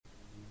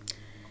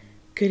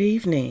Good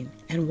evening,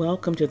 and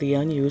welcome to the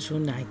Unusual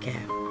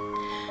Nightcap,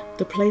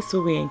 the place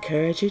where we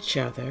encourage each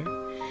other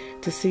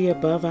to see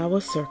above our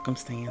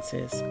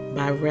circumstances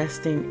by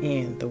resting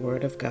in the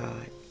Word of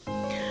God.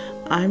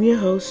 I'm your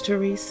host,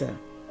 Teresa.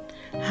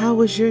 How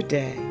was your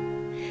day?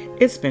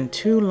 It's been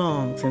too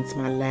long since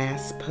my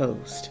last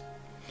post,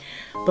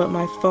 but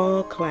my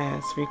fall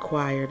class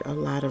required a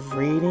lot of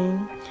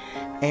reading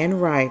and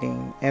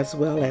writing, as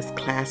well as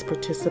class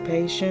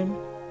participation,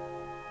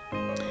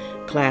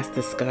 class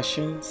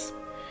discussions,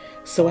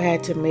 so I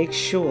had to make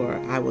sure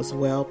I was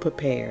well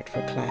prepared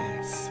for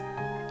class.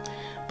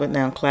 But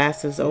now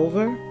class is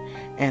over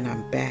and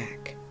I'm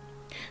back.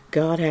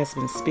 God has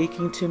been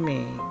speaking to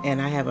me,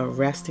 and I have a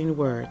resting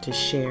word to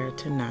share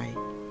tonight.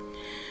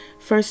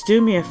 First, do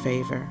me a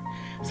favor.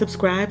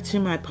 Subscribe to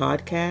my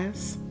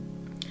podcast.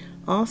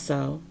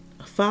 Also,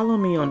 follow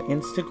me on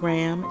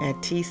Instagram at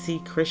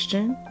TC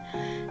Christian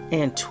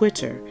and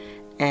Twitter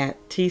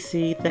at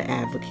TC The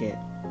Advocate.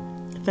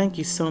 Thank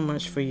you so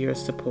much for your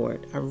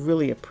support. I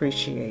really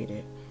appreciate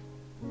it.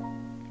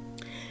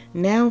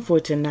 Now for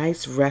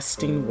tonight's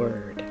resting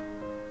word.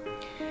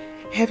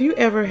 Have you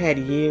ever had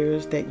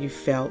years that you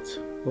felt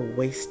were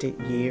wasted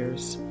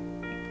years?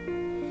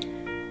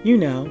 You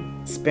know,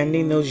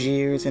 spending those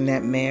years in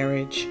that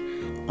marriage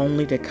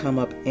only to come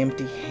up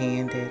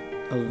empty-handed,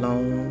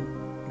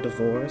 alone,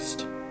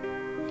 divorced?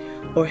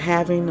 Or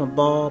having a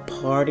ball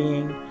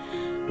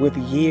partying with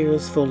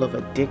years full of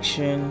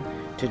addiction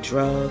to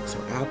drugs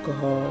or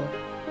alcohol,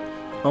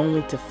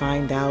 only to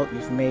find out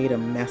you've made a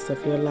mess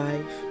of your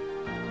life?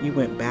 You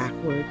went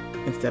backward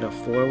instead of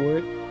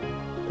forward.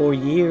 Or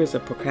years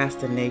of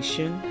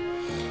procrastination,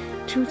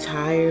 too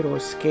tired or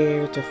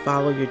scared to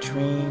follow your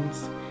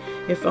dreams.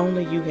 If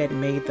only you had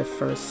made the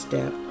first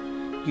step,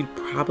 you'd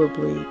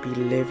probably be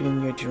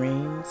living your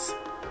dreams.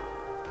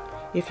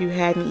 If you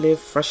hadn't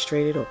lived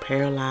frustrated or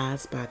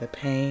paralyzed by the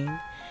pain,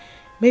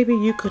 maybe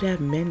you could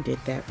have mended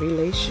that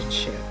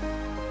relationship.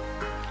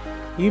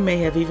 You may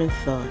have even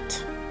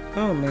thought,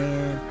 oh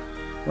man,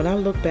 when I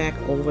look back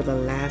over the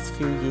last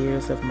few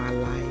years of my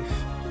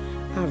life,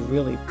 I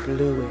really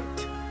blew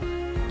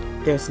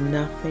it. There's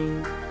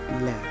nothing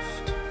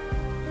left.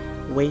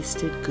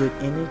 Wasted good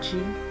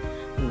energy,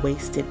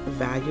 wasted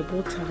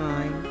valuable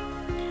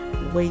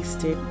time,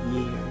 wasted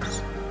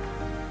years.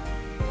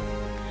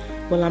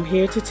 Well, I'm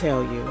here to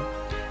tell you,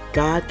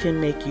 God can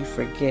make you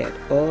forget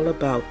all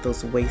about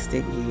those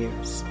wasted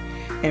years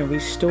and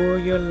restore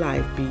your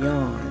life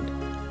beyond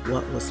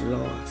what was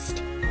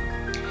lost.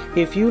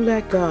 If you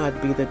let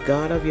God be the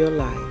God of your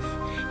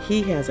life,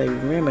 He has a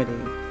remedy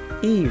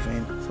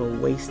even for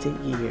wasted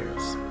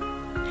years.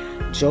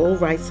 Joel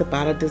writes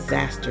about a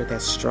disaster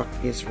that struck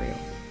Israel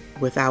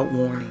without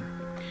warning.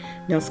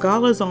 Now,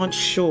 scholars aren't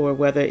sure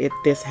whether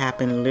this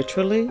happened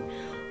literally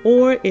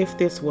or if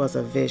this was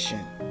a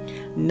vision.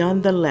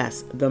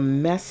 Nonetheless, the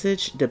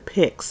message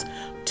depicts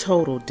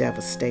total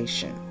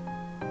devastation.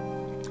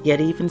 Yet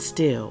even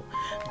still,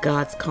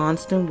 God's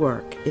constant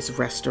work is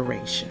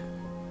restoration.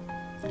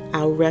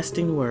 Our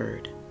resting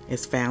word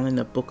is found in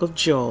the book of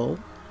Joel,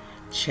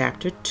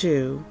 chapter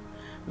 2,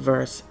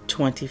 verse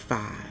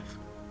 25.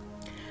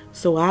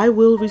 So I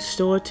will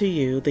restore to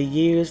you the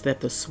years that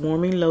the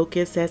swarming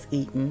locust has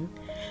eaten,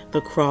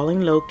 the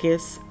crawling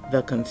locust,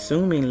 the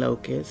consuming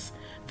locust,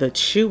 the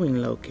chewing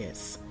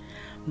locust,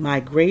 my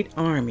great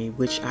army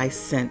which I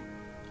sent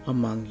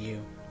among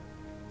you.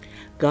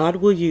 God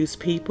will use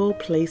people,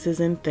 places,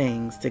 and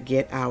things to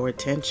get our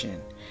attention,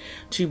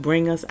 to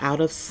bring us out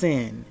of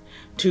sin,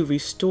 to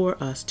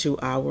restore us to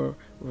our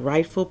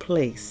rightful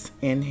place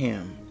in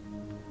Him.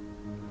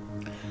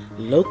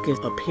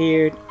 Locusts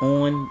appeared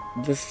on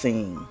the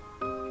scene.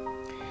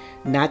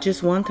 Not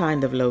just one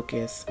kind of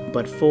locust,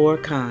 but 4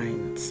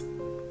 kinds.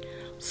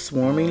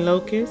 Swarming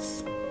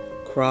locusts,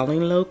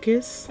 crawling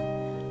locusts,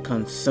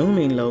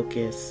 consuming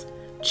locusts,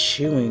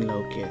 chewing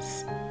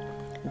locusts.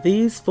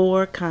 These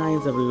 4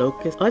 kinds of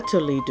locusts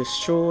utterly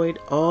destroyed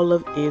all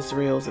of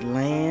Israel's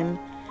land,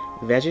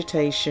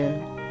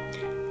 vegetation,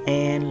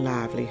 and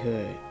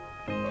livelihood.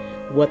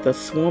 What the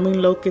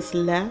swarming locust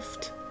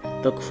left,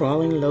 the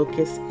crawling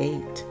locust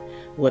ate.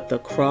 What the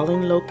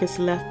crawling locust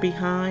left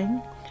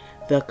behind,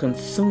 the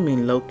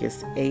consuming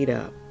locust ate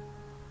up.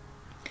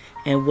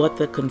 And what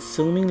the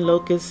consuming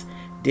locust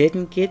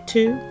didn't get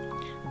to,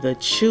 the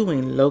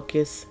chewing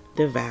locust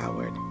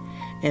devoured.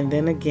 And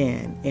then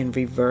again, in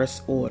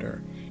reverse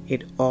order,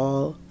 it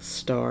all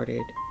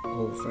started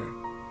over.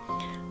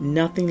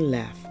 Nothing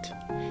left,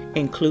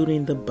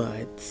 including the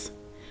buds.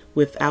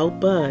 Without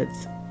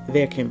buds,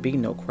 there can be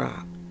no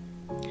crop.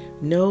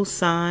 No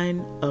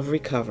sign of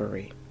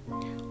recovery.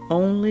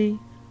 Only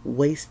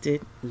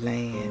wasted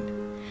land.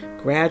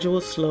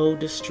 Gradual slow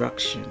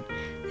destruction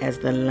as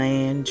the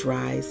land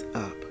dries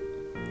up.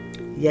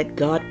 Yet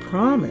God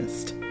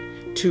promised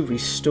to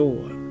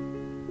restore.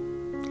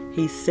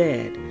 He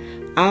said,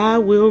 I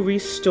will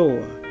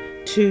restore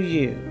to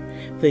you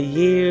the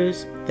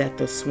years that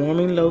the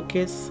swarming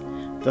locust,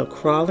 the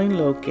crawling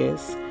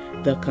locust,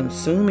 the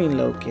consuming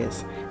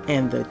locust,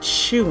 and the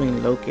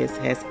chewing locust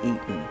has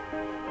eaten.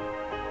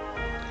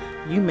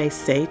 You may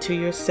say to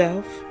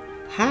yourself,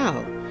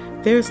 how?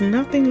 There's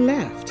nothing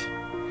left.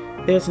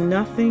 There's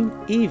nothing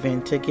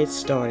even to get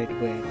started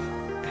with.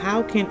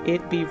 How can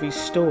it be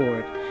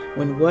restored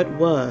when what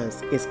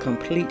was is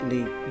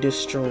completely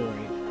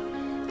destroyed?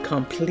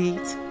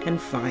 Complete and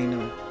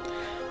final.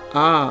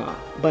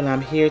 But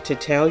I'm here to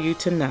tell you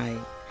tonight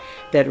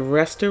that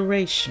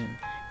restoration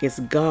is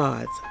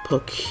God's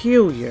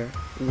peculiar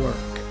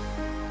work.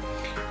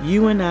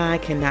 You and I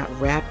cannot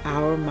wrap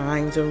our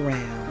minds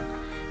around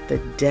the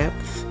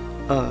depth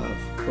of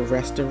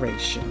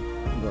restoration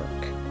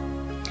work.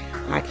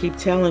 I keep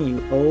telling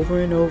you over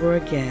and over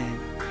again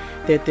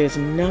that there's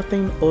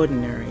nothing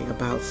ordinary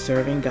about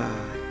serving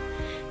God.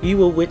 You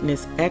will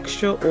witness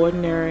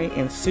extraordinary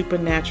and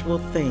supernatural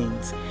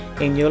things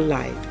in your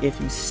life if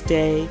you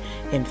stay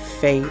in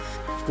faith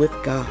with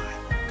God.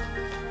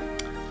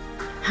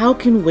 How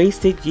can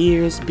wasted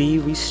years be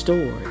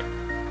restored?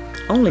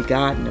 Only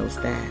God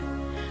knows that.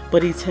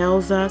 But He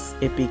tells us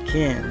it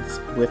begins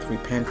with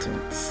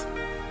repentance.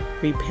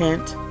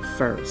 Repent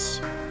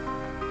first.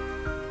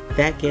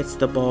 That gets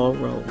the ball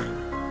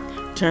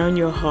rolling. Turn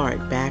your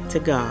heart back to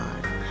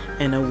God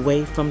and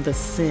away from the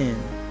sin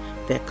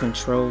that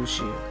controls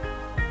you.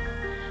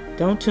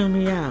 Don't tune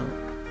me out.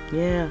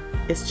 Yeah,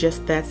 it's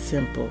just that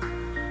simple.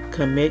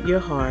 Commit your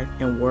heart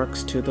and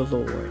works to the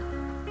Lord.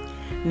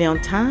 Now,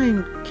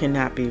 time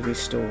cannot be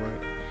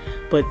restored,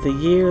 but the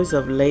years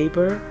of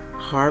labor,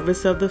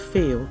 harvest of the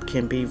field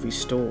can be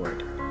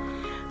restored.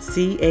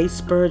 C.A.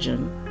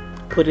 Spurgeon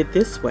put it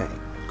this way,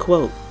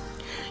 quote,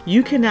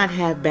 "You cannot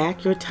have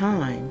back your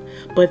time,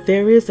 but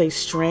there is a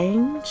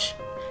strange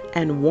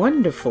and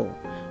wonderful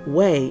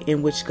way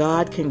in which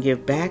God can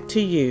give back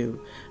to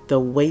you the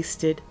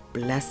wasted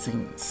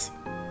blessings,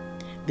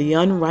 the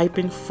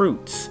unripened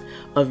fruits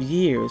of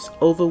years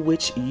over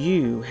which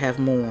you have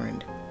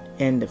mourned."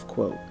 End of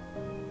quote.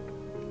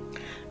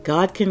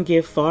 God can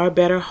give far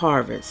better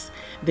harvests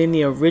than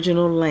the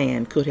original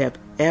land could have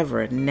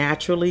ever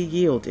naturally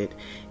yielded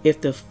if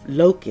the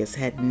locust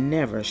had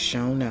never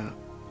shown up.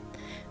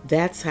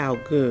 That's how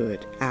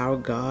good our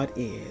God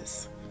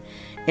is.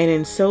 And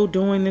in so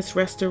doing this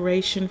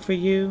restoration for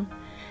you,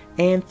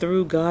 and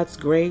through God's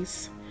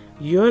grace,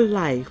 your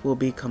life will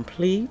be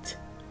complete,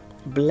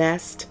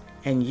 blessed,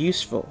 and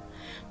useful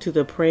to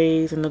the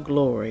praise and the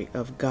glory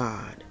of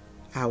God,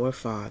 our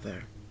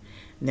Father.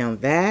 Now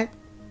that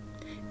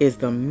is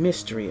the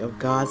mystery of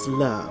God's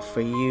love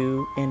for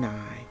you and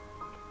I.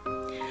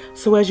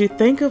 So as you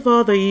think of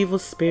all the evil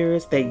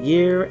spirits that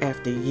year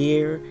after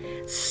year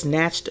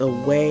snatched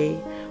away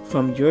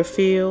from your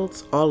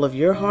fields, all of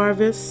your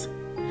harvests,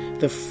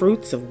 the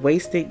fruits of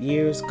wasted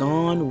years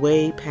gone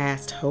way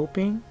past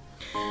hoping,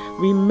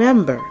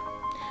 remember,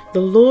 the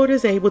Lord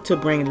is able to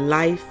bring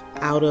life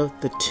out of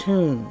the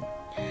tomb.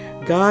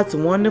 God's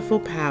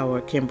wonderful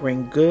power can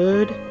bring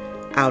good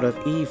out of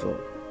evil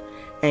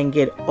and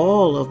get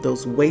all of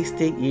those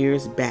wasted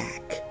years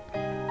back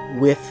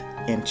with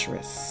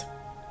interest.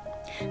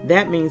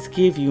 That means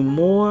give you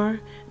more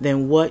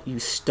than what you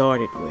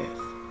started with.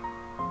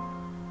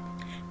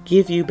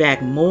 Give you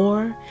back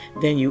more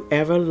than you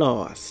ever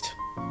lost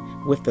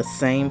with the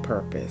same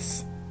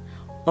purpose.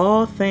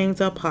 All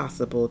things are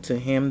possible to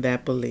him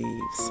that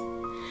believes.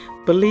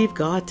 Believe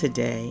God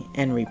today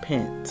and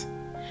repent.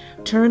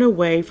 Turn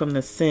away from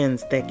the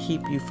sins that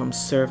keep you from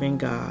serving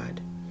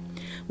God.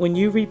 When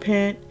you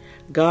repent,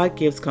 God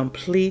gives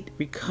complete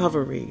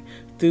recovery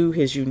through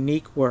his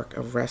unique work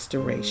of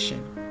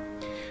restoration.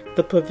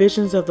 The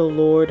provisions of the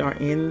Lord are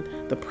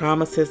in the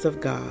promises of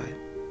God.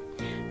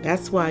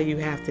 That's why you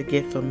have to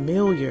get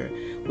familiar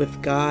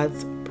with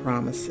God's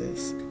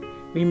promises.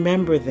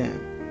 Remember them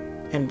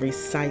and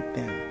recite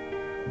them.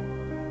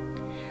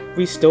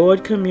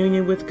 Restored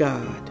communion with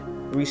God,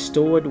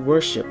 restored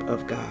worship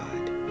of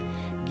God.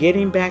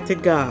 Getting back to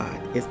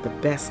God is the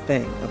best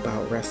thing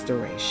about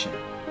restoration.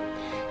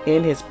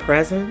 In his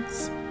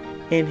presence,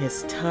 in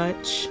his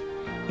touch,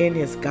 in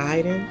his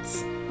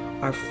guidance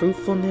are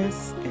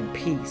fruitfulness and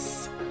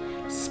peace,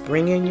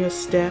 spring in your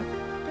step,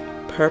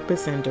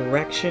 purpose and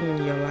direction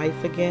in your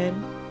life again,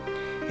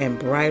 and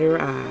brighter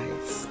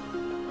eyes.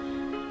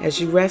 As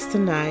you rest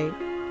tonight,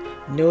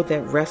 know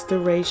that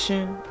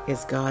restoration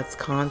is God's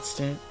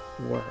constant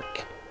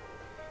work.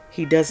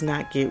 He does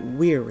not get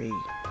weary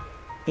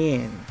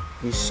in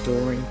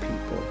restoring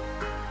people.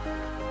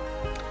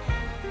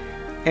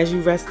 As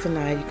you rest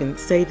tonight, you can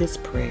say this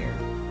prayer.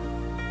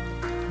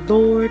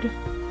 Lord,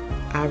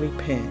 I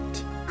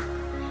repent.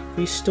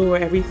 Restore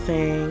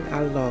everything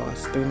I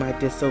lost through my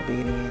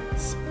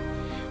disobedience.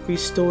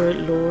 Restore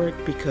it, Lord,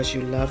 because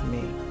you love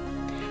me.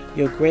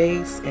 Your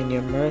grace and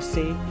your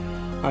mercy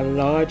are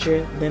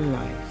larger than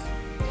life.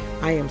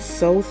 I am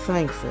so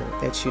thankful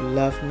that you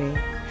love me,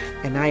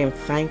 and I am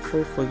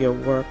thankful for your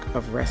work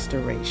of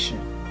restoration.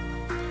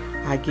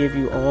 I give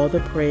you all the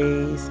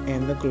praise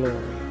and the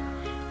glory.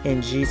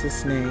 In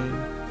Jesus' name,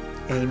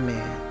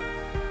 amen.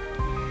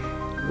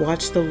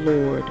 Watch the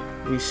Lord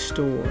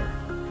restore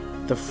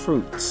the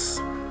fruits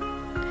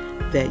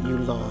that you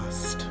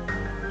lost,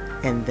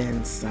 and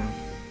then some.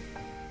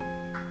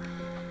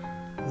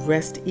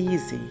 Rest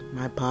easy,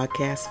 my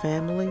podcast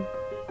family.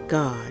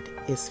 God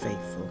is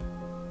faithful.